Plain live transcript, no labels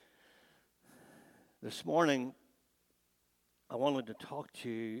This morning, I wanted to talk to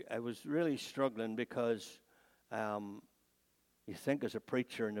you. I was really struggling because you think as a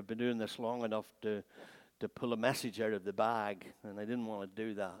preacher, and I've been doing this long enough to pull a message out of the bag, and I didn't want to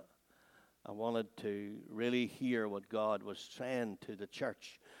do that. I wanted to really hear what God was saying to the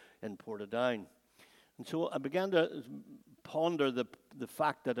church in Portadown. And so I began to ponder the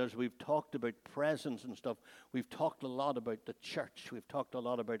fact that as we've talked about presence and stuff, we've talked a lot about the church. We've talked a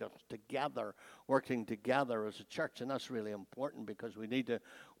lot about us together, working together as a church, and that's really important because we need to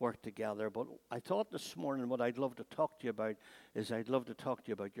work together. But I thought this morning what I'd love to talk to you about is I'd love to talk to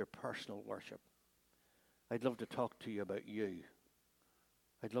you about your personal worship. I'd love to talk to you about you.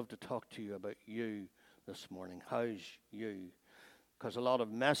 I'd love to talk to you about you this morning. How's you? Because a lot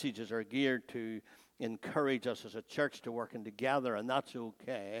of messages are geared to encourage us as a church to working together, and that's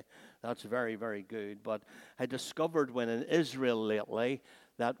okay. That's very, very good. But I discovered when in Israel lately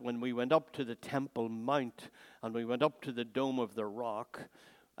that when we went up to the Temple Mount and we went up to the Dome of the Rock,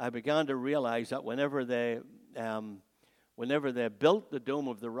 I began to realize that whenever they built the Dome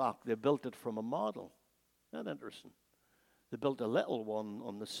of the Rock, they built it from a model. Isn't that interesting? They built a little one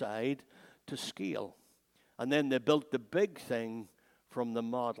on the side to scale, and then they built the big thing from the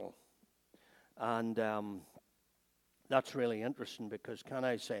model. And that's really interesting because can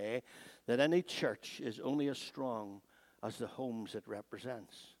I say that any church is only as strong as the homes it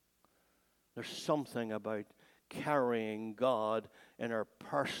represents. There's something about carrying God in our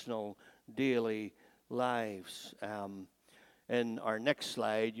personal daily lives. In our next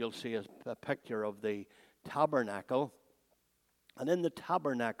slide, you'll see a picture of the tabernacle. And in the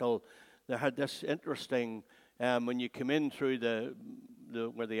tabernacle, they had this interesting, when you come in through the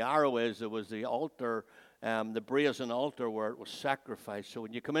where the arrow is, there was the altar, the brazen altar where it was sacrificed. So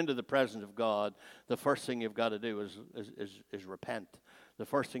when you come into the presence of God, the first thing you've got to do is repent. The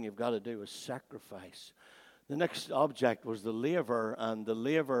first thing you've got to do is sacrifice. The next object was the laver, and the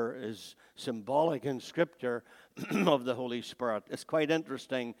laver is symbolic in Scripture of the Holy Spirit. It's quite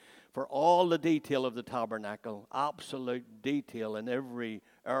interesting for all the detail of the tabernacle, absolute detail in every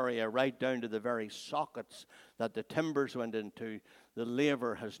area, right down to the very sockets that the timbers went into. The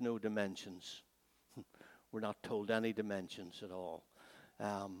laver has no dimensions. We're not told any dimensions at all.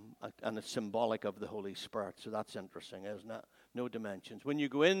 And it's symbolic of the Holy Spirit, so that's interesting, isn't it? No dimensions. When you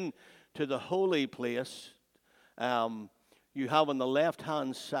go in to the holy place, you have on the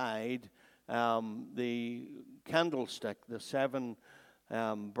left-hand side the candlestick, the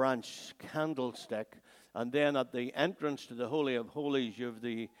seven-branch candlestick, and then at the entrance to the Holy of Holies, you have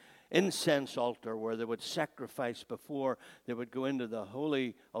the incense altar where they would sacrifice before they would go into the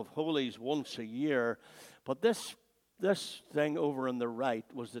Holy of Holies once a year. But this thing over on the right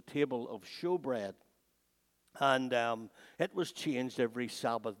was the table of showbread, and it was changed every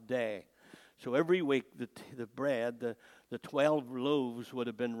Sabbath day. So every week the bread, the 12 loaves would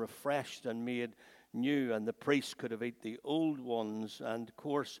have been refreshed and made new, and the priest could have eaten the old ones. And of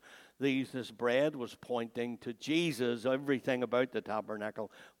course, this bread was pointing to Jesus. Everything about the tabernacle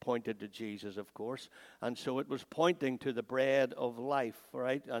pointed to Jesus, of course. And so it was pointing to the bread of life,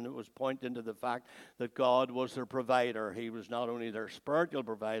 right? And it was pointing to the fact that God was their provider. He was not only their spiritual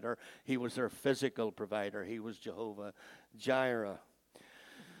provider, he was their physical provider. He was Jehovah Jireh.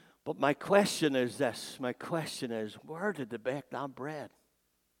 But my question is this. My question is, where did they bake that bread?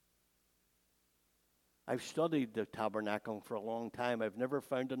 I've studied the tabernacle for a long time. I've never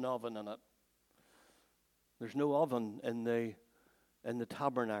found an oven in it. There's no oven in the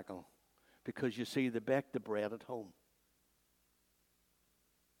tabernacle because, you see, they bake the bread at home.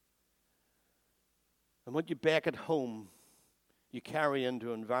 And what you bake at home, you carry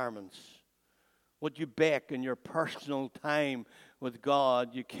into environments. What you bake in your personal time with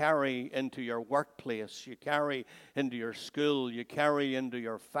God, you carry into your workplace, you carry into your school, you carry into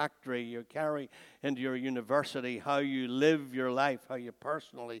your factory, you carry into your university, how you live your life, how you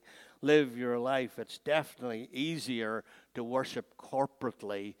personally live your life. It's definitely easier to worship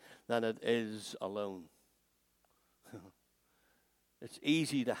corporately than it is alone. It's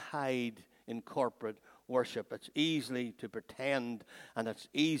easy to hide in corporate worship. It's easy to pretend, and it's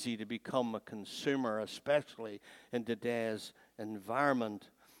easy to become a consumer, especially in today's environment.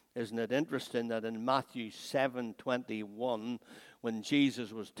 Isn't it interesting that in Matthew 7:21, when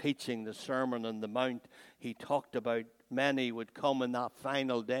Jesus was teaching the Sermon on the Mount, he talked about many would come in that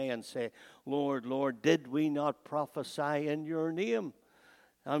final day and say, "Lord, Lord, did we not prophesy in your name?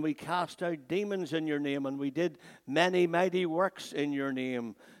 And we cast out demons in your name, and we did many mighty works in your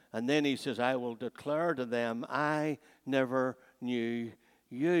name." And then he says, "I will declare to them, I never knew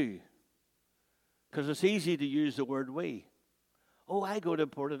you." Because it's easy to use the word we. Oh, I go to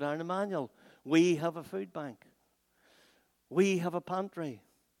Portadown Emmanuel. We have a food bank. We have a pantry.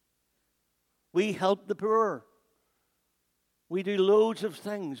 We help the poor. We do loads of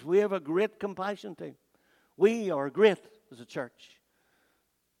things. We have a great compassion team. We are great as a church.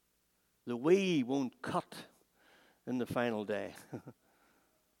 The we won't cut in the final day.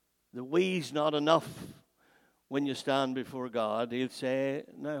 The we's not enough when you stand before God. He'll say,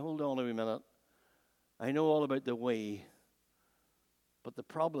 now hold on a wee minute. I know all about the we, but the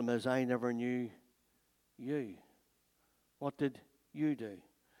problem is I never knew you. What did you do?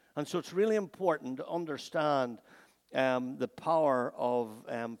 And so it's really important to understand the power of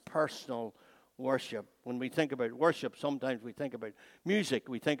personal worship. When we think about worship, sometimes we think about music.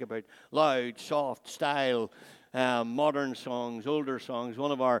 We think about loud, soft, style, modern songs, older songs.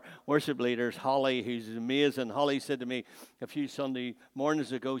 One of our worship leaders, Holly, who's amazing, Holly said to me a few Sunday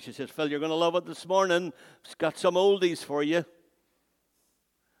mornings ago, she says, Phil, you're going to love it this morning. It's got some oldies for you.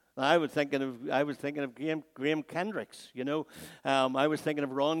 I was thinking of Graham Kendricks, you know. I was thinking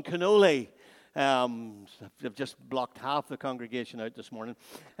of Ron Canole. They've just blocked half the congregation out this morning.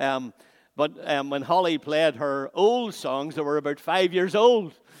 But when Holly played her old songs, they were about 5 years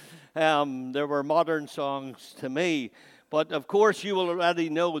old. There were modern songs to me. But of course, you will already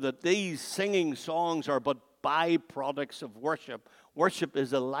know that these singing songs are but byproducts of worship. Worship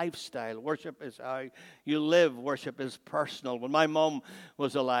is a lifestyle. Worship is how you live. Worship is personal. When my mom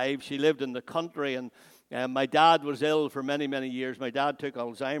was alive, she lived in the country, and my dad was ill for many, many years. My dad took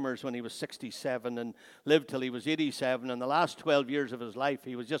Alzheimer's when he was 67 and lived till he was 87. And the last 12 years of his life,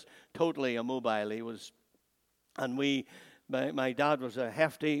 he was just totally immobile. My dad was a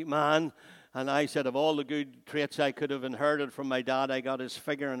hefty man, and I said of all the good traits I could have inherited from my dad, I got his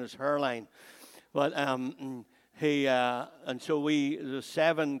figure and his hairline. But there's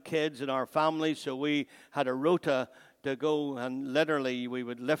 7 kids in our family, so we had a rota to go, and literally we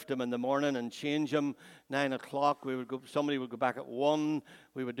would lift him in the morning and change him. 9 o'clock, somebody would go back at 1.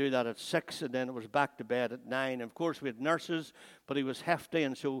 We would do that at 6, and then it was back to bed at 9. And of course, we had nurses, but he was hefty,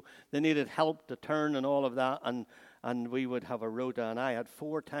 and so they needed help to turn and all of that, and we would have a rota. And I had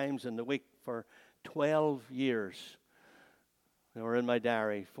 4 times in the week for 12 years. They were in my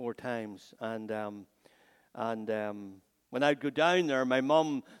diary 4 times, and when I'd go down there, my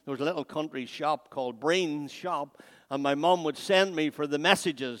mum, there was a little country shop called Breen's Shop, and my mum would send me for the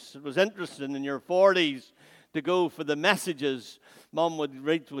messages. It was interesting in your 40s to go for the messages. Mum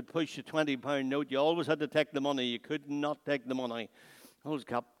would push a £20 note. You always had to take the money. You could not take the money. I always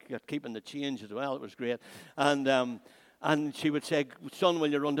kept keeping the change as well. It was great. And she would say, son,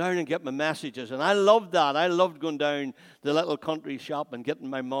 will you run down and get my messages? And I loved that. I loved going down the little country shop and getting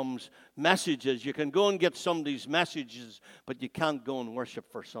my mum's messages. You can go and get somebody's messages, but you can't go and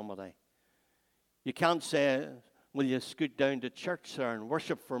worship for somebody. You can't say, will you scoot down to church, sir, and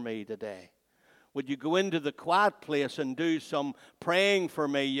worship for me today? Would you go into the quiet place and do some praying for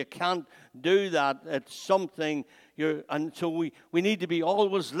me? You can't do that. It's something and so we need to be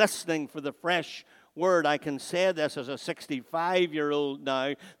always listening for the fresh word. I can say this as a 65-year-old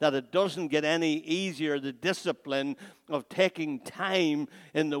now, that it doesn't get any easier, the discipline of taking time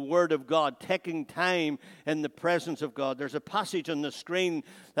in the Word of God, taking time in the presence of God. There's a passage on the screen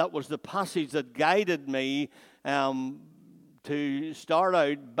that was the passage that guided me to start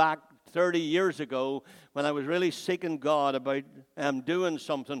out back 30 years ago when I was really seeking God about doing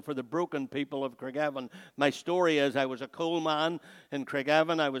something for the broken people of Craigavon. My story is I was a coal man in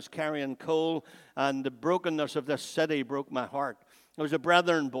Craigavon. I was carrying coal, and the brokenness of this city broke my heart. I was a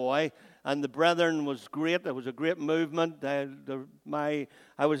Brethren boy, and the Brethren was great. It was a great movement. I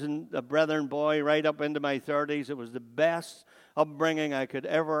was a Brethren boy right up into my 30s. It was the best upbringing I could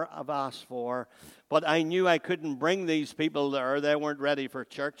ever have asked for. But I knew I couldn't bring these people there. They weren't ready for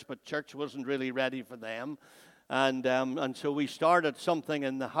church, but church wasn't really ready for them. And so we started something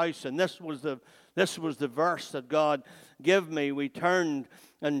in the house, and this was the verse that God gave me. We turned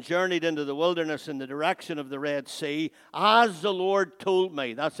and journeyed into the wilderness in the direction of the Red Sea, as the Lord told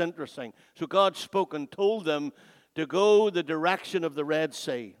me. That's interesting. So God spoke and told them to go the direction of the Red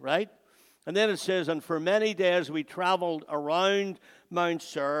Sea, right? And then it says, and for many days we traveled around Mount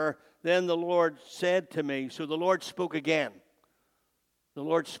Seir. Then the Lord said to me, so the Lord spoke again. The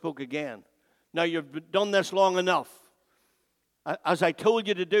Lord spoke again. Now, you've done this long enough. As I told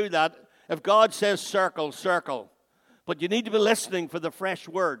you to do that, if God says circle, circle. But you need to be listening for the fresh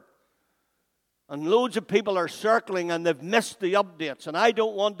word. And loads of people are circling and they've missed the updates. And I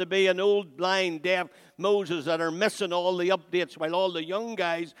don't want to be an old, blind, deaf Moses that are missing all the updates while all the young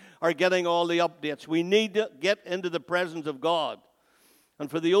guys are getting all the updates. We need to get into the presence of God. And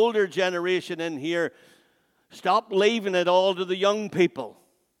for the older generation in here, stop leaving it all to the young people.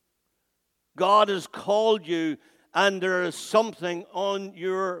 God has called you, and there is something on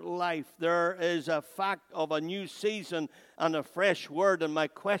your life. There is a fact of a new season and a fresh word. And my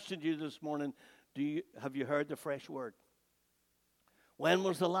question to you this morning, have you heard the fresh word? When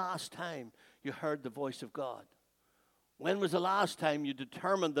was the last time you heard the voice of God? When was the last time you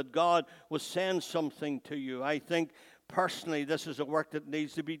determined that God was saying something to you? I think personally this is a work that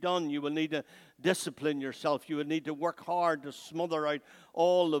needs to be done. You will need to discipline yourself. You will need to work hard to smother out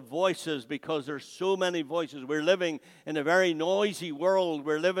all the voices, because there's so many voices. We're living in a very noisy world.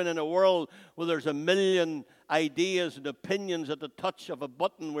 We're living in a world where there's a million ideas and opinions at the touch of a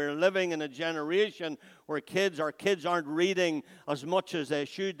button. We're living in a generation where our kids aren't reading as much as they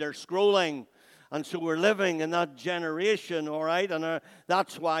should. They're scrolling. And so we're living in that generation, all right? And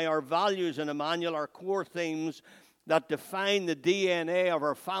that's why our values in Emmanuel, our core themes that define the DNA of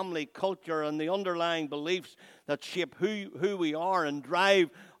our family culture and the underlying beliefs that shape who we are and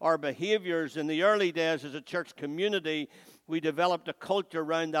drive our behaviors. In the early days as a church community, we developed a culture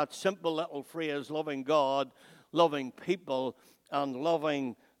around that simple little phrase, loving God, loving people, and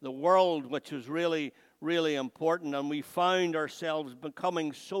loving the world, which was really, really important. And we found ourselves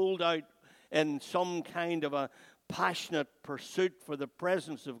becoming sold out in some kind of a passionate pursuit for the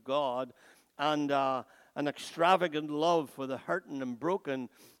presence of God, and an extravagant love for the hurting and broken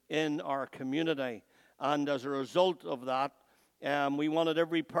in our community. And as a result of that, we wanted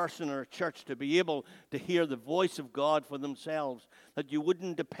every person in our church to be able to hear the voice of God for themselves, that you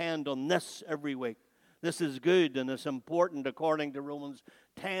wouldn't depend on this every week. This is good and it's important according to Romans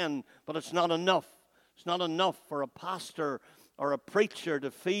 10, but it's not enough. It's not enough for a pastor or a preacher to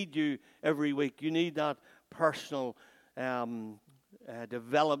feed you every week. You need that personal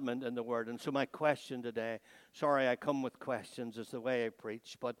development in the Word. And so my question today, sorry I come with questions, it's the way I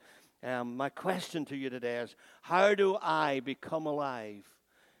preach, but my question to you today is, how do I become alive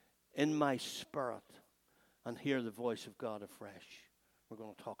in my spirit and hear the voice of God afresh? We're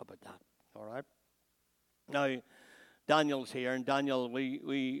going to talk about that, all right? Now, Daniel's here, and Daniel,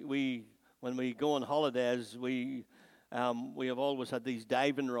 we when we go on holidays, we have always had these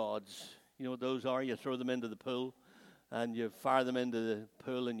diving rods. You know what those are? You throw them into the pool, and you fire them into the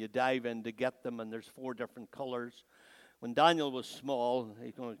pool, and you dive in to get them, and there's 4 different colors. When Daniel was small,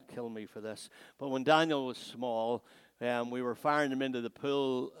 he's going to kill me for this, but when Daniel was small, we were firing him into the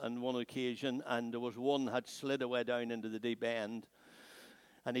pool on one occasion, and there was one had slid away down into the deep end,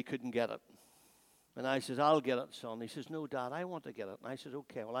 and he couldn't get it. And I says, I'll get it, son. He says, no, Dad, I want to get it. And I said,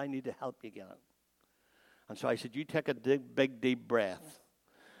 okay, well, I need to help you get it. And so I said, you take a big, deep breath.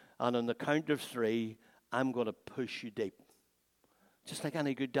 And on the count of 3, I'm going to push you deep. Just like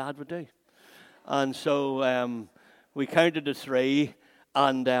any good dad would do. And so we counted to 3,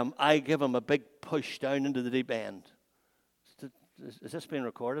 and I give him a big push down into the deep end. Is this being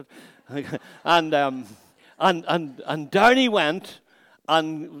recorded? and down he went,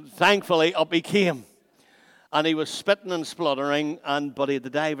 and thankfully up he came. And he was spitting and spluttering, but he had the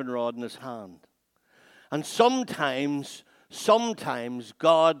diving rod in his hand. And sometimes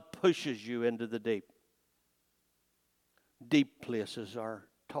God pushes you into the deep. Deep places are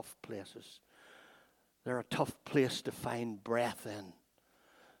tough places. They're a tough place to find breath in.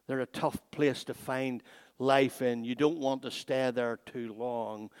 They're a tough place to find life in. You don't want to stay there too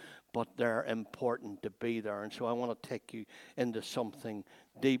long, but they're important to be there. And so I want to take you into something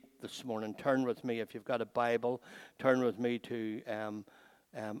deep this morning. Turn with me, if you've got a Bible, turn with me to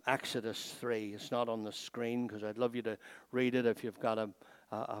Exodus 3. It's not on the screen because I'd love you to read it if you've got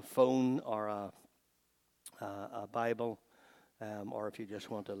a phone or a Bible, or if you just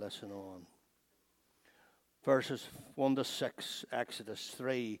want to listen on. Verses 1 to 6, Exodus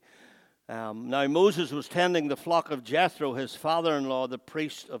 3. Now Moses was tending the flock of Jethro, his father-in-law, the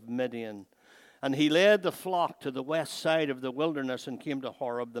priest of Midian. And he led the flock to the west side of the wilderness and came to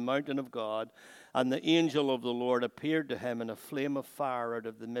Horeb, the mountain of God. And the angel of the Lord appeared to him in a flame of fire out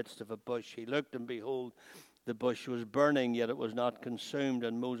of the midst of a bush. He looked, and behold, the bush was burning, yet it was not consumed.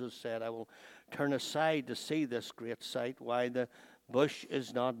 And Moses said, I will turn aside to see this great sight, why the bush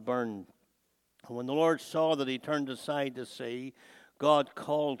is not burned. And when the Lord saw that he turned aside to see, God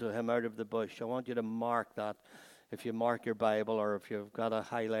called to him out of the bush. I want you to mark that. If you mark your Bible, or if you've got a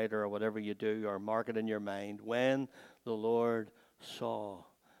highlighter or whatever you do, or mark it in your mind, when the Lord saw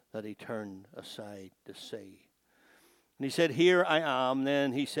that he turned aside to see. And he said, here I am.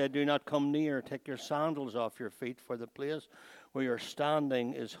 Then he said, do not come near. Take your sandals off your feet, for the place where you're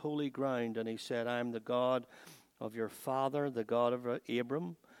standing is holy ground. And he said, I am the God of your father, the God of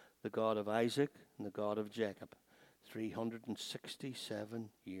Abram, the God of Isaac, and the God of Jacob. 367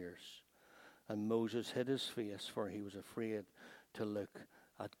 years. And Moses hid his face, for he was afraid to look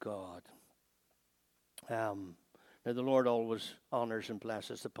at God. Now, the Lord always honors and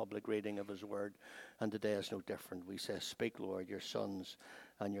blesses the public reading of his word, and today is no different. We say, speak, Lord, your sons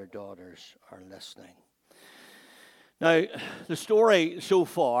and your daughters are listening. Now, the story so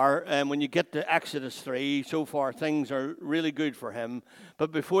far, when you get to Exodus 3, so far things are really good for him.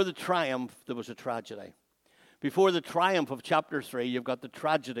 But before the triumph, there was a tragedy. Before the triumph of chapter 3, you've got the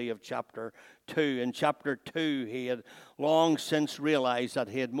tragedy of chapter 2. In chapter 2, he had long since realized that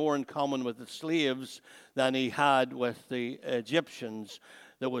he had more in common with the slaves than he had with the Egyptians.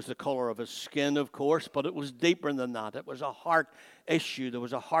 There was the color of his skin, of course, but it was deeper than that. It was a heart issue. There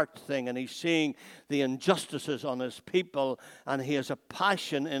was a heart thing, and he's seeing the injustices on his people, and he has a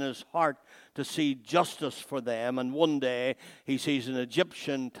passion in his heart to see justice for them. And one day he sees an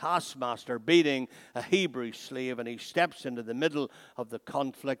Egyptian taskmaster beating a Hebrew slave, and he steps into the middle of the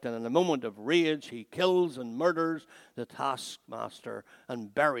conflict, and in a moment of rage he kills and murders the taskmaster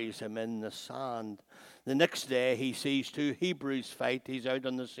and buries him in the sand. The next day he sees two Hebrews fight. He's out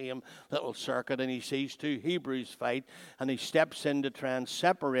on the same little circuit, and he sees two Hebrews fight, and he steps in to try and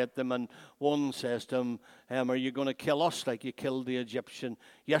separate them, and one says to him, are you going to kill us like you killed the Egyptian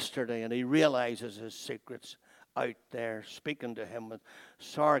yesterday? And he realizes his secret's out there, speaking to him with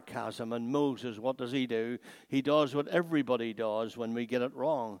sarcasm. And Moses, what does he do? He does what everybody does when we get it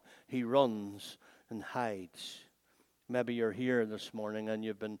wrong. He runs and hides. Maybe you're here this morning and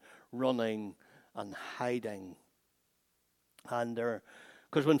you've been running and hiding. And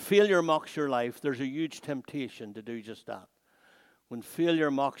because when failure mocks your life, there's a huge temptation to do just that. When failure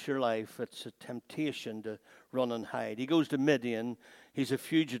mocks your life, it's a temptation to run and hide. He goes to Midian. He's a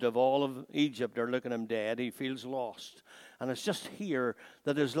fugitive. All of Egypt are looking at him dead. He feels lost. And it's just here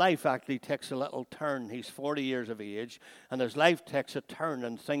that his life actually takes a little turn. He's 40 years of age, and his life takes a turn,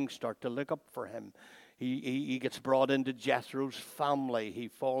 and things start to look up for him. He gets brought into Jethro's family. He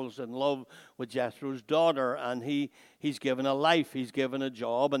falls in love with Jethro's daughter, and he's given a life. He's given a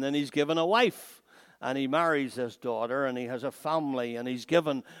job, and then he's given a wife. And he marries this daughter, and he has a family, and he's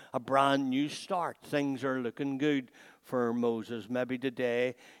given a brand new start. Things are looking good for Moses. Maybe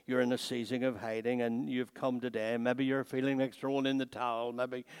today you're in a season of hiding, and you've come today. Maybe you're feeling like throwing in the towel.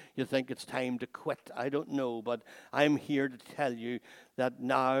 Maybe you think it's time to quit. I don't know, but I'm here to tell you that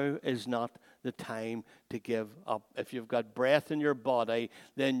now is not the time to give up. If you've got breath in your body,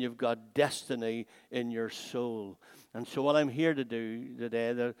 then you've got destiny in your soul. And so what I'm here to do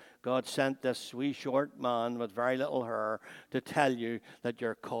today, that God sent this wee short man with very little hair to tell you that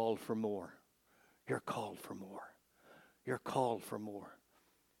you're called for more. You're called for more. You're called for more.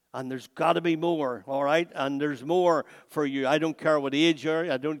 And there's got to be more, all right? And there's more for you. I don't care what age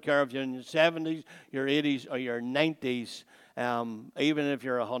you're. I don't care if you're in your 70s, your 80s, or your 90s. Even if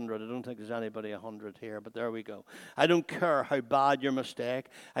you're 100, I don't think there's anybody 100 here, but there we go. I don't care how bad your mistake.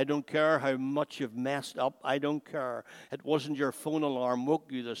 I don't care how much you've messed up. I don't care. It wasn't your phone alarm woke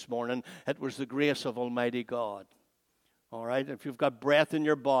you this morning. It was the grace of Almighty God. All right? If you've got breath in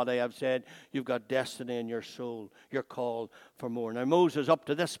your body, I've said you've got destiny in your soul. You're called for more. Now, Moses, up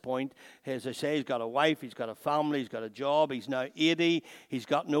to this point, as I say, he's got a wife, he's got a family, he's got a job. He's now 80. He's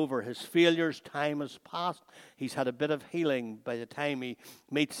gotten over his failures. Time has passed. He's had a bit of healing by the time he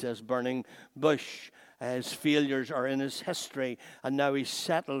meets this burning bush. His failures are in his history, and now he's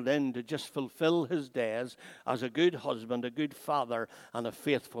settled in to just fulfill his days as a good husband, a good father, and a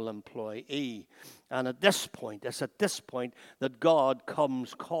faithful employee. And at this point, it's at this point that God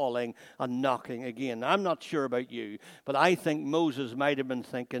comes calling and knocking again. I'm not sure about you, but I think Moses might have been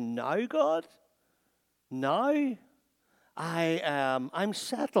thinking, now, God? Now? I'm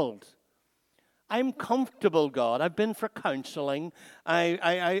settled. I'm comfortable, God. I've been for counseling.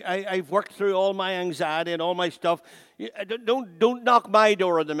 I've worked through all my anxiety and all my stuff. Don't knock my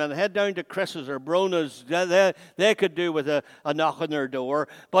door at the minute. Head down to Chris's or Brona's. They could do with a knock on their door.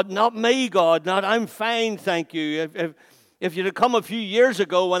 But not me, God. I'm fine, thank you. If you'd have come a few years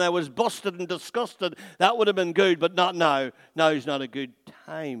ago when I was busted and disgusted, that would have been good, but not now. Now's not a good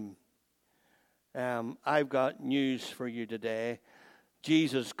time. I've got news for you today.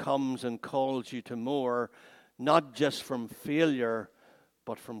 Jesus comes and calls you to more, not just from failure,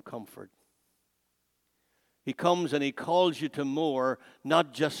 but from comfort. He comes and he calls you to more,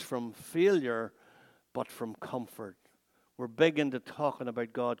 not just from failure, but from comfort. We're big into talking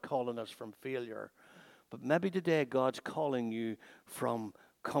about God calling us from failure, but maybe today God's calling you from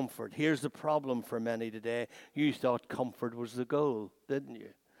comfort. Here's the problem for many today. You thought comfort was the goal, didn't you?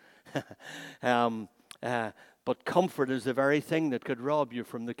 But comfort is the very thing that could rob you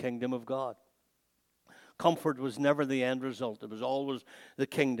from the kingdom of God. Comfort was never the end result. It was always the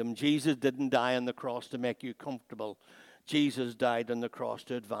kingdom. Jesus didn't die on the cross to make you comfortable. Jesus died on the cross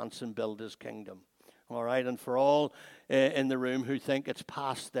to advance and build his kingdom. All right, and for all in the room who think it's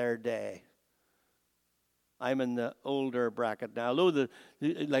past their day. I'm in the older bracket now. Although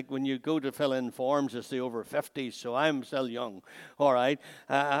like when you go to fill in forms, it's the over 50s, so I'm still young. All right,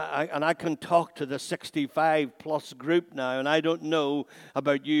 and I can talk to the 65 plus group now, and I don't know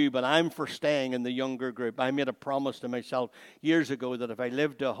about you, but I'm for staying in the younger group. I made a promise to myself years ago that if I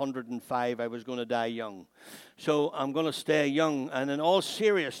lived to 105, I was going to die young. So I'm going to stay young. And in all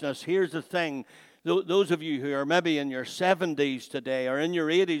seriousness, here's the thing. Those of you who are maybe in your 70s today or in your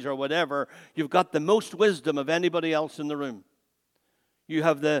 80s or whatever, you've got the most wisdom of anybody else in the room. You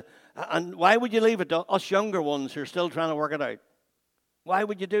have and why would you leave it to us younger ones who are still trying to work it out? Why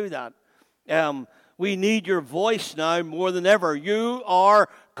would you do that? We need your voice now more than ever. You are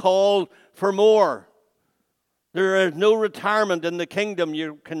called for more. There is no retirement in the kingdom.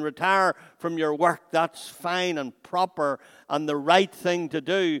 You can retire from your work. That's fine and proper and the right thing to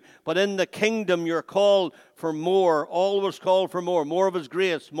do. But in the kingdom, you're called for more, always called for more. More of His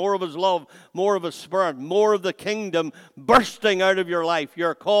grace, more of His love, more of His Spirit, more of the kingdom bursting out of your life.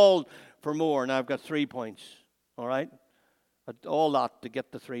 You're called for more. Now, I've got 3 points, all right? All that to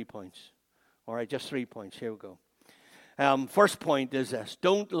get the 3 points. All right, just 3 points. Here we go. First point is this.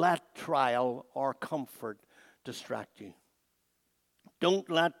 Don't let trial or comfort distract you. Don't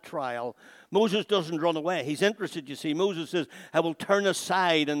let trial. Moses doesn't run away. He's interested, you see. Moses says, I will turn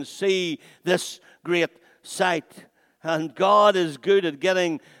aside and see this great sight. And God is good at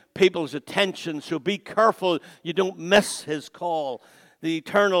getting people's attention, so be careful you don't miss His call. The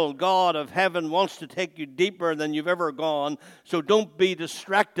eternal God of heaven wants to take you deeper than you've ever gone, so don't be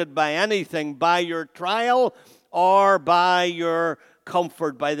distracted by anything, by your trial or by your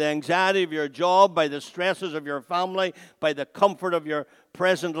comfort, by the anxiety of your job, by the stresses of your family, by the comfort of your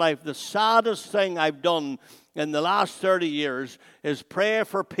present life. The saddest thing I've done in the last 30 years is pray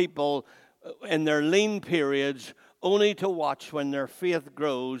for people in their lean periods only to watch when their faith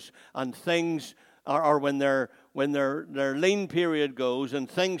grows and things, or when their lean period goes and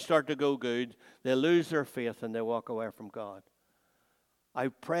things start to go good, they lose their faith and they walk away from God.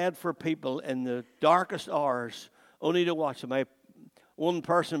 I've prayed for people in the darkest hours only to watch them. One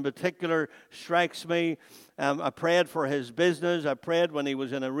person in particular strikes me. I prayed for his business. I prayed when he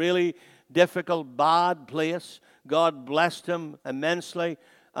was in a really difficult, bad place. God blessed him immensely,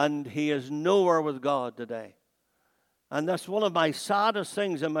 and he is nowhere with God today. And that's one of my saddest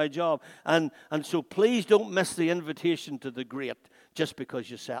things in my job. And so please don't miss the invitation to the great just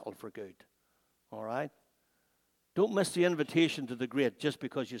because you settled for good. All right? Don't miss the invitation to the great just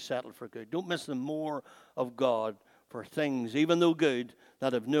because you settled for good. Don't miss the more of God for things, even though good,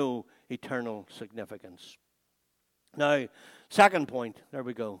 that have no eternal significance. Now, second point, there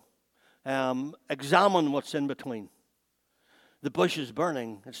we go. Examine what's in between. The bush is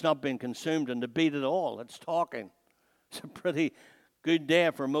burning. It's not being consumed and the beat at all. It's talking. It's a pretty good day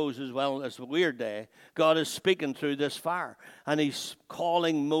for Moses. Well, it's a weird day. God is speaking through this fire, and He's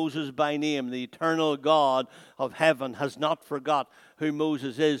calling Moses by name. The eternal God of heaven has not forgot who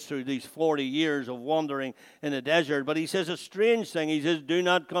Moses is through these 40 years of wandering in the desert. But He says a strange thing. He says, do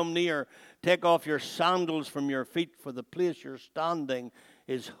not come near. Take off your sandals from your feet, for the place you're standing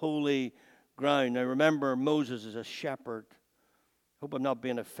is holy ground. Now remember, Moses is a shepherd. Hope I'm not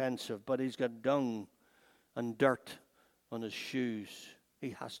being offensive, but he's got dung and dirt on his shoes.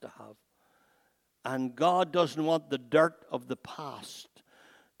 He has to have. And God doesn't want the dirt of the past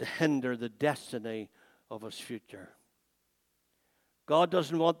to hinder the destiny of His future. God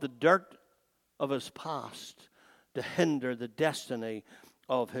doesn't want the dirt of His past to hinder the destiny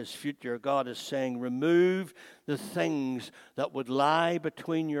of His future. God is saying, remove the things that would lie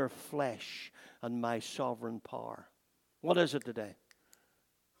between your flesh and my sovereign power. What is it today?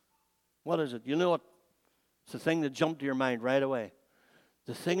 What is it? You know what? It's the thing that jumped to your mind right away.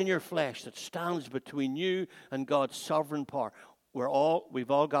 The thing in your flesh that stands between you and God's sovereign power.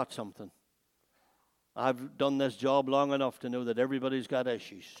 We've all got something. I've done this job long enough to know that everybody's got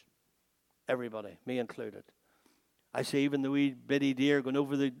issues. Everybody, me included. I say even the wee bitty deer going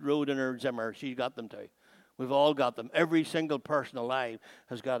over the road in her Zimmer, she's got them too. We've all got them. Every single person alive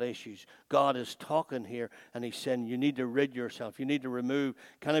has got issues. God is talking here, and He's saying, you need to rid yourself. You need to remove.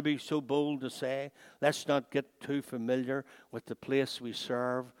 Can I be so bold to say, let's not get too familiar with the place we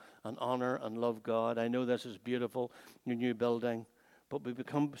serve and honor and love God. I know this is beautiful, your new building, but we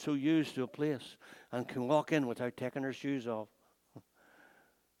become so used to a place and can walk in without taking our shoes off.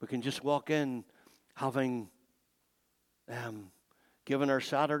 We can just walk in having given our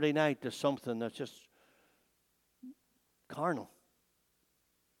Saturday night to something that's just carnal.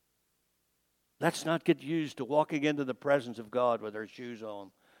 Let's not get used to walking into the presence of God with our shoes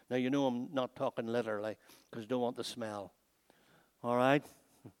on. Now, you know I'm not talking literally because I don't want the smell. All right?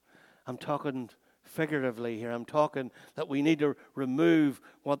 I'm talking figuratively here. I'm talking that we need to remove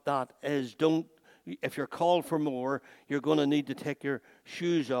what that is. If you're called for more, you're going to need to take your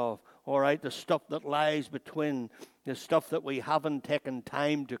shoes off. All right? The stuff that lies between, the stuff that we haven't taken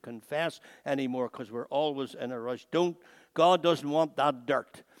time to confess anymore because we're always in a rush. God doesn't want that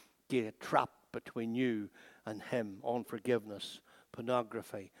dirt to get trapped between you and Him. Unforgiveness,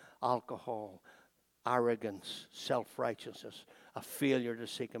 pornography, alcohol, arrogance, self-righteousness, a failure to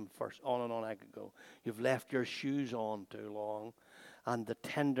seek Him first. On and on I could go. You've left your shoes on too long, and the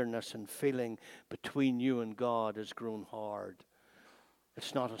tenderness and feeling between you and God has grown hard.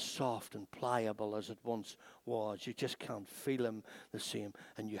 It's not as soft and pliable as it once was. You just can't feel Him the same,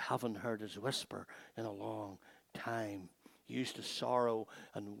 and you haven't heard His whisper in a long time. You used to sorrow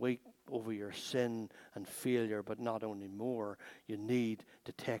and weep over your sin and failure, but not only more. You need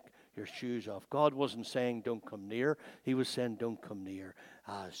to take your shoes off. God wasn't saying don't come near. He was saying don't come near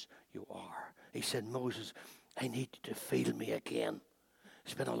as you are. He said, Moses, I need you to feel me again.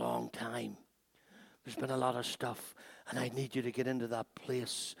 It's been a long time. There's been a lot of stuff, and I need you to get into that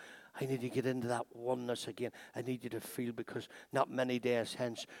place. I need to get into that oneness again. I need you to feel, because not many days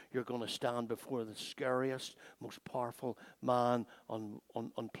hence you're going to stand before the scariest, most powerful man on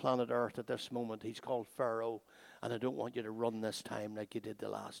planet Earth at this moment. He's called Pharaoh, and I don't want you to run this time like you did the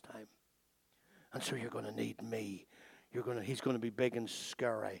last time. And so you're going to need me. He's going to be big and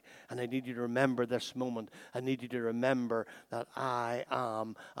scary. And I need you to remember this moment. I need you to remember that I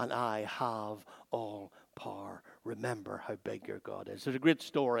am and I have all power. Remember how big your God is. There's a great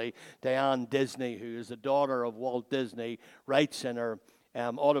story. Diane Disney, who is the daughter of Walt Disney, writes in her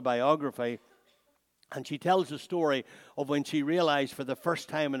autobiography, and she tells the story of when she realized for the first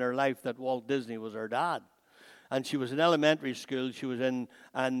time in her life that Walt Disney was her dad. And she was in elementary school, she was in,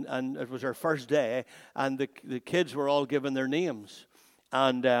 and it was her first day, and the kids were all given their names.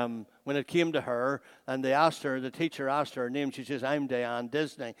 And when it came to her, and the teacher asked her name, she says, I'm Diane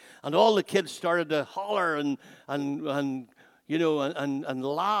Disney. And all the kids started to holler and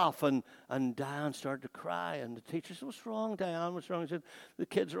laugh, and Diane started to cry. And the teacher said, what's wrong, Diane? What's wrong? She said, the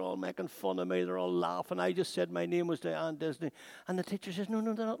kids are all making fun of me. They're all laughing. I just said my name was Diane Disney. And the teacher says, no,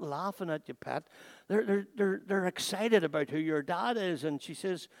 they're not laughing at you, pet. They're excited about who your dad is. And she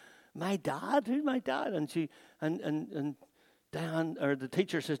says, my dad? Who's my dad? And Diane, or the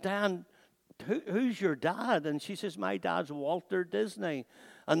teacher says, Diane, who's your dad? And she says, my dad's Walter Disney.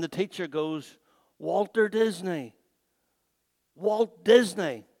 And the teacher goes, Walter Disney. Walt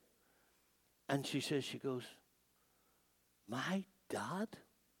Disney. And she goes, my dad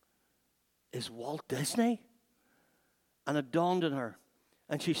is Walt Disney? And it dawned on her.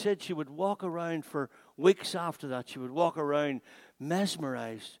 And she said she would walk around for weeks after that. She would walk around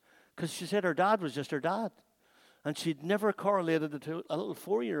mesmerized, because she said her dad was just her dad. And she'd never correlated the two, a little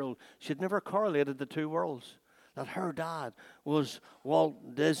 4-year-old, she'd never correlated the two worlds, that her dad was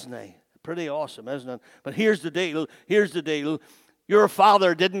Walt Disney. Pretty awesome, isn't it? But here's the deal. Your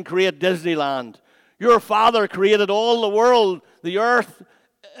father didn't create Disneyland. Your father created all the world, the earth,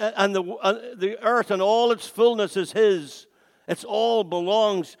 and the earth and all its fullness is His. It all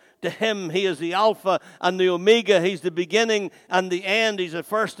belongs to Him. He is the Alpha and the Omega. He's the beginning and the end. He's the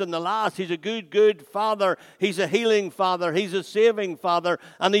first and the last. He's a good Father. He's a healing Father. He's a saving Father.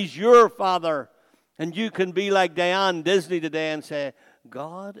 And He's your Father. And you can be like Diane Disney today and say,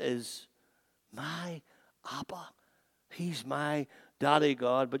 God is my Abba. He's my Daddy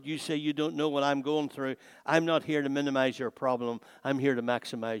God. But you say you don't know what I'm going through. I'm not here to minimize your problem. I'm here to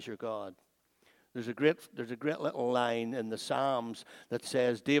maximize your God. There's a great little line in the Psalms that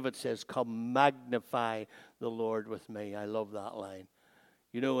says, David says, come magnify the Lord with me. I love that line.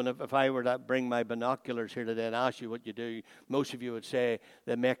 You know, and if I were to bring my binoculars here today and ask you what you do, most of you would say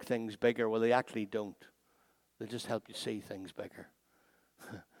they make things bigger. Well, they actually don't. They just help you see things bigger.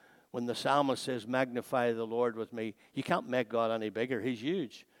 When the psalmist says, magnify the Lord with me, you can't make God any bigger. He's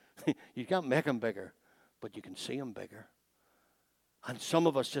huge. You can't make Him bigger, but you can see Him bigger. And some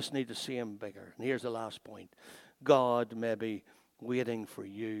of us just need to see Him bigger. And here's the last point. God may be waiting for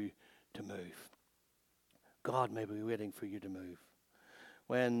you to move. God may be waiting for you to move.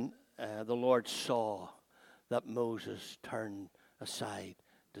 When the Lord saw that Moses turned aside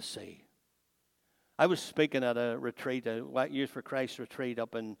to see. I was speaking at a retreat, a Youth for Christ retreat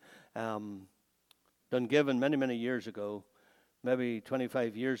up in Dungiven many years ago, maybe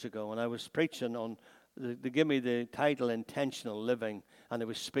 25 years ago, and I was preaching on, they gave me the title Intentional Living, and I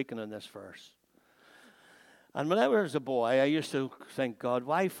was speaking on this verse. And when I was a boy, I used to think, God,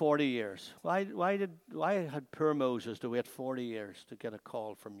 why 40 years? Why had poor Moses to wait 40 years to get a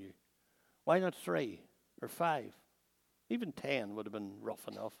call from you? Why not 3 or 5? Even 10 would have been rough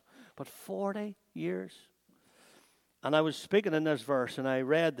enough. But 40 years? And I was speaking in this verse, and I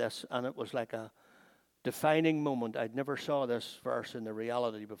read this, and it was like a defining moment. I'd never saw this verse in the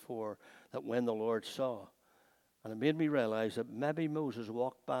reality before, that when the Lord saw. And it made me realize that maybe Moses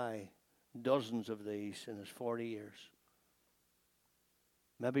walked by dozens of these in his 40 years.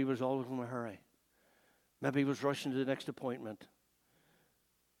 Maybe he was always in a hurry. Maybe he was rushing to the next appointment.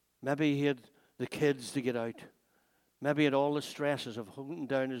 Maybe he had the kids to get out. Maybe he had all the stresses of holding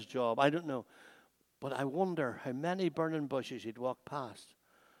down his job. I don't know. But I wonder how many burning bushes he'd walked past.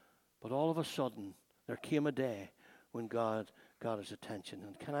 But all of a sudden, there came a day when God got his attention.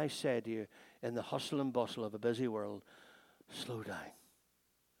 And can I say to you, in the hustle and bustle of a busy world, slow down.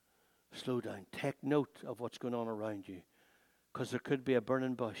 Slow down. Take note of what's going on around you. Because there could be a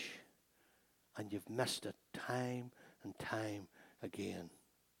burning bush. And you've missed it time and time again.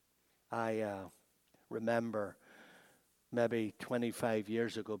 I remember maybe 25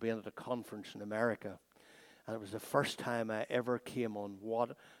 years ago being at a conference in America. And it was the first time I ever came on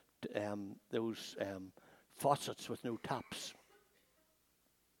those faucets with no taps.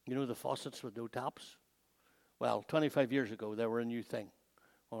 You know the faucets with no taps? Well, 25 years ago, they were a new thing.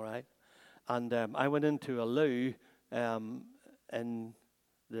 All right? And I went into a loo in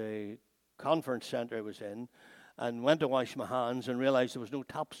the conference center I was in and went to wash my hands and realized there was no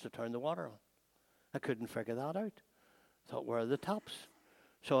taps to turn the water on. I couldn't figure that out. Thought, where are the taps?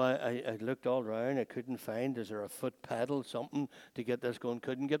 So I looked all around. I couldn't find, is there a foot pedal, something to get this going?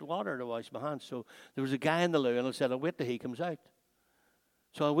 Couldn't get water to wash my hands. So there was a guy in the loo, and I said, I'll wait till he comes out.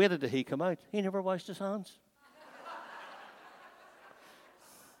 So I waited till he came out. He never washed his hands.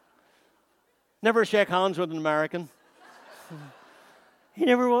 Never shake hands with an American. He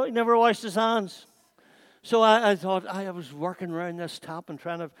never washed his hands. So I thought, I was working around this tap and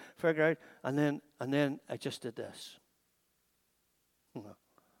trying to figure out, and then I just did this. I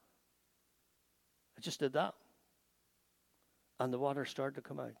just did that. And the water started to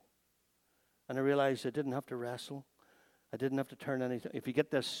come out. And I realized I didn't have to wrestle. I didn't have to turn anything. If you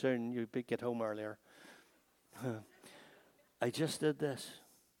get this soon, you get home earlier. I just did this.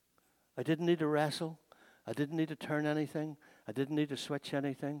 I didn't need to wrestle. I didn't need to turn anything. I didn't need to switch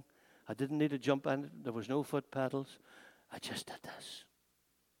anything. I didn't need to jump in. There was no foot pedals. I just did this.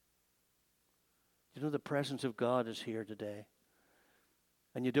 You know, the presence of God is here today.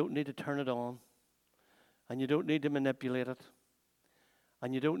 And you don't need to turn it on. And you don't need to manipulate it.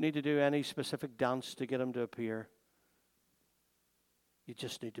 And you don't need to do any specific dance to get him to appear. You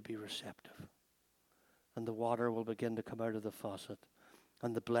just need to be receptive. And the water will begin to come out of the faucet.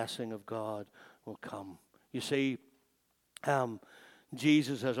 And the blessing of God will come. You see,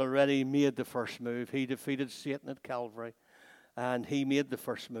 Jesus has already made the first move. He defeated Satan at Calvary. And he made the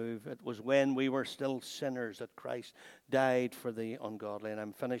first move. It was when we were still sinners that Christ died for the ungodly. And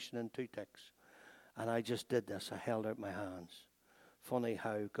I'm finishing in 2 ticks. And I just did this. I held out my hands. Funny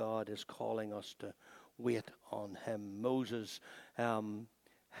how God is calling us to wait on him. Moses, kind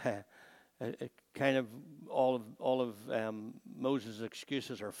of all of Moses'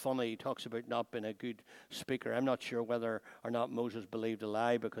 excuses are funny. He talks about not being a good speaker. I'm not sure whether or not Moses believed a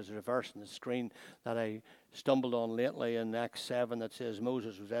lie, because there's a verse on the screen that I stumbled on lately in Acts 7 that says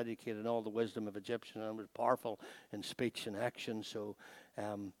Moses was educated in all the wisdom of Egyptian and was powerful in speech and action. So,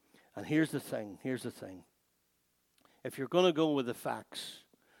 and here's the thing. If you're going to go with the facts,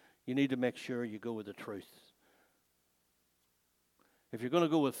 you need to make sure you go with the truth. If you're going to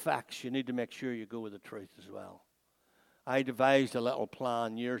go with facts, you need to make sure you go with the truth as well. I devised a little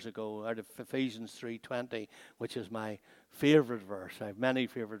plan years ago out of Ephesians 3:20, which is my favorite verse. I have many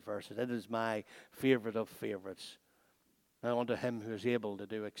favorite verses. It is my favorite of favorites. Now unto him who is able to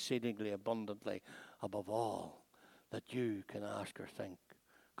do exceedingly abundantly above all that you can ask or think,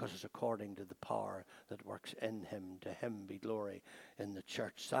 because it's according to the power that works in him. To him be glory in the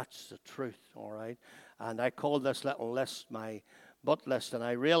church. That's the truth, all right? And I call this little list my butt list, and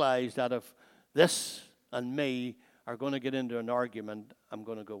I realized that if this and me are going to get into an argument, I'm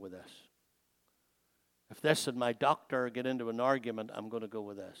going to go with this. If this and my doctor get into an argument, I'm going to go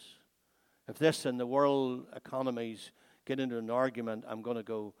with this. If this and the world economies get into an argument, I'm going to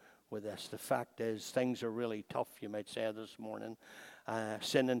go with this. The fact is, things are really tough, you might say this morning.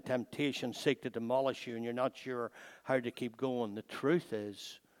 Sin and temptation seek to demolish you, and you're not sure how to keep going. The truth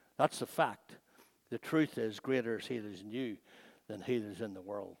is, that's the fact. The truth is, greater is he that is in you than he that is in the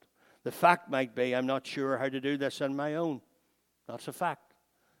world. The fact might be, I'm not sure how to do this on my own. That's a fact.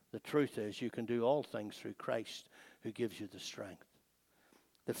 The truth is, you can do all things through Christ who gives you the strength.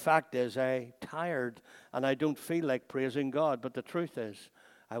 The fact is, I'm tired and I don't feel like praising God. But the truth is,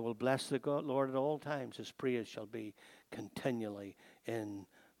 I will bless the Lord at all times. His praise shall be continually in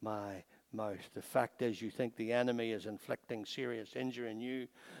my mouth. The fact is, you think the enemy is inflicting serious injury on you.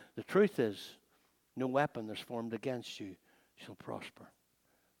 The truth is, no weapon that's formed against you shall prosper.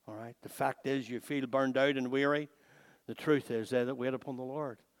 All right? The fact is, you feel burned out and weary. The truth is, they that wait upon the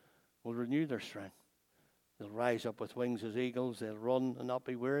Lord will renew their strength. They'll rise up with wings as eagles. They'll run and not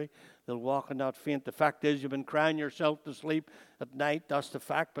be weary. They'll walk and not faint. The fact is, you've been crying yourself to sleep at night. That's the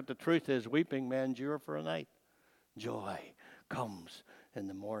fact. But the truth is, weeping may endure for a night. Joy comes in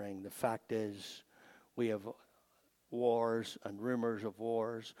the morning. The fact is, we have wars and rumors of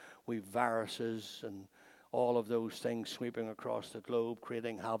wars. We have viruses and all of those things sweeping across the globe,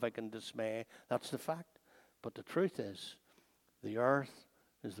 creating havoc and dismay. That's the fact. But the truth is, the earth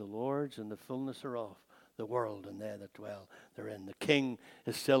is the Lord's and the fullness thereof, the world and they that dwell therein. The King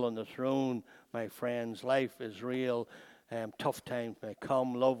is still on the throne, my friends. Life is real. Tough times may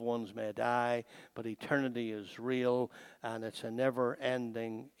come, loved ones may die, but eternity is real, and it's a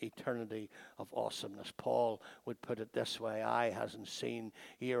never-ending eternity of awesomeness. Paul would put it this way: eye hasn't seen,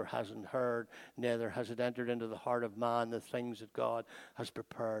 ear hasn't heard, neither has it entered into the heart of man the things that God has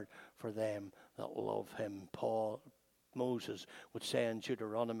prepared for them that love him. Moses would say in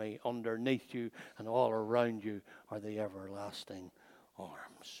Deuteronomy, underneath you and all around you are the everlasting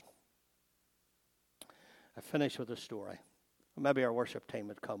arms. I finish with a story. Maybe our worship team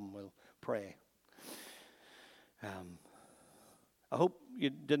would come and we'll pray. I hope you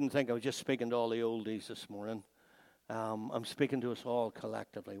didn't think I was just speaking to all the oldies this morning. I'm speaking to us all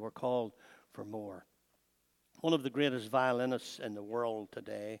collectively. We're called for more. One of the greatest violinists in the world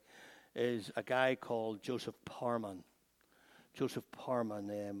today is a guy called Joseph Parman. Joseph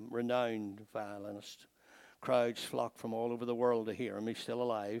Parman, renowned violinist. Crowds flock from all over the world to hear him. He's still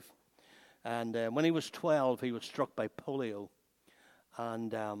alive. And when he was 12, he was struck by polio.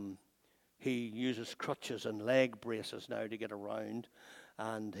 And he uses crutches and leg braces now to get around.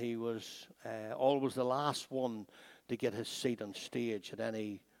 And he was always the last one to get his seat on stage at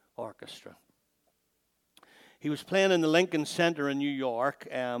any orchestra. He was playing in the Lincoln Center in New York,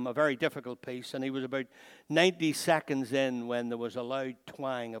 a very difficult piece. And he was about 90 seconds in when there was a loud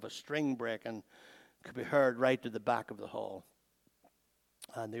twang of a string breaking, could be heard right to the back of the hall.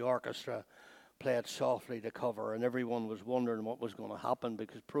 And the orchestra played softly to cover, and everyone was wondering what was going to happen,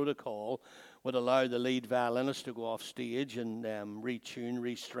 because protocol would allow the lead violinist to go off stage and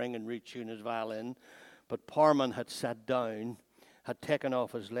restring and retune his violin. But Parman had sat down, had taken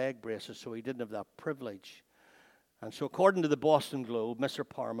off his leg braces, so he didn't have that privilege. And so according to the Boston Globe, Mr.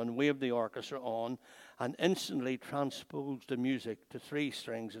 Parman waved the orchestra on and instantly transposed the music to 3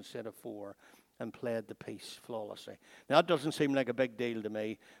 strings instead of 4. And played the piece flawlessly. Now, that doesn't seem like a big deal to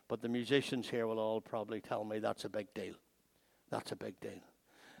me, but the musicians here will all probably tell me that's a big deal. That's a big deal.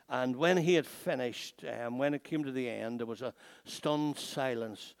 And when he had finished, when it came to the end, there was a stunned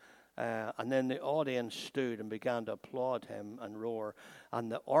silence. And then the audience stood and began to applaud him and roar.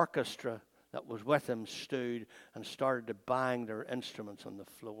 And the orchestra that was with him stood and started to bang their instruments on the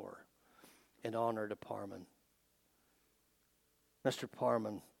floor in honor to Parman. Mr.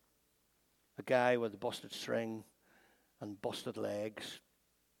 Parman, a guy with a busted string and busted legs,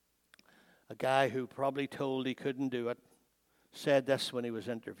 a guy who probably told he couldn't do it, said this when he was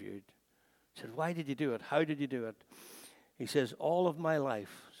interviewed. He said, "Why did you do it? How did you do it?" He says, "All of my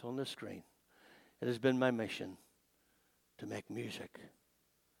life," it's on the screen, "it has been my mission to make music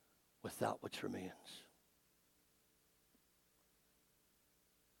with that which remains."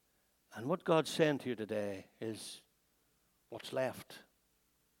 And what God's saying to you today is, what's left?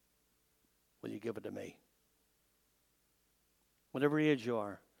 Will you give it to me? Whatever age you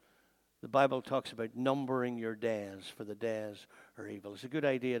are, the Bible talks about numbering your days, for the days are evil. It's a good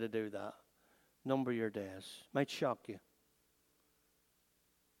idea to do that. Number your days. Might shock you.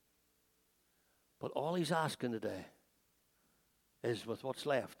 But all he's asking today is, with what's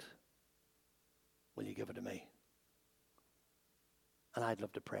left, will you give it to me? And I'd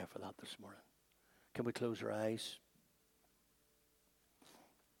love to pray for that this morning. Can we close our eyes?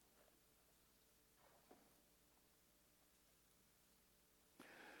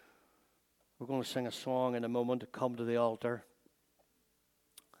 We're going to sing a song in a moment to come to the altar.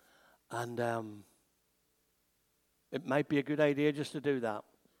 And it might be a good idea just to do that.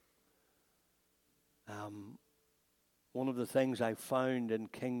 One of the things I found in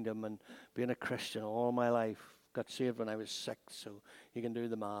Kingdom and being a Christian all my life, got saved when I was 6, so you can do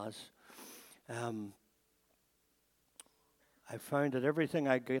the maths. I found that everything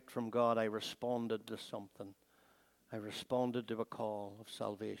I get from God, I responded to something. I responded to a call of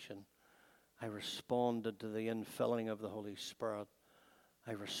salvation. I responded to the infilling of the Holy Spirit.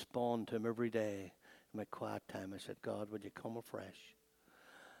 I respond to Him every day in my quiet time. I said, God, would you come afresh?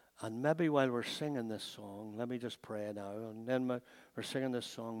 And maybe while we're singing this song, let me just pray now, and then we're singing this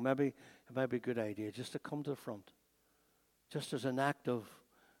song, maybe it might be a good idea just to come to the front. Just as an act of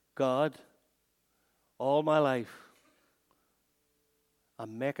God, all my life,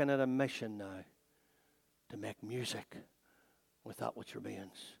 I'm making it a mission now to make music with that which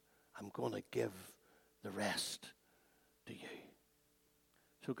remains. I'm going to give the rest to you.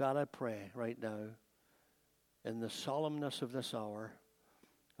 So God, I pray right now, in the solemnness of this hour,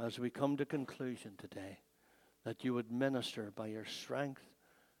 as we come to conclusion today, that you would minister by your strength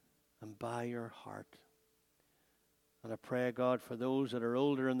and by your heart. And I pray, God, for those that are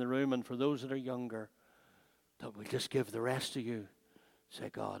older in the room and for those that are younger, that we just give the rest to you. Say,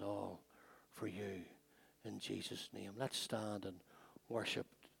 God, all for you in Jesus' name. Let's stand and worship.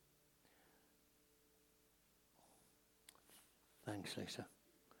 Thanks, Lisa.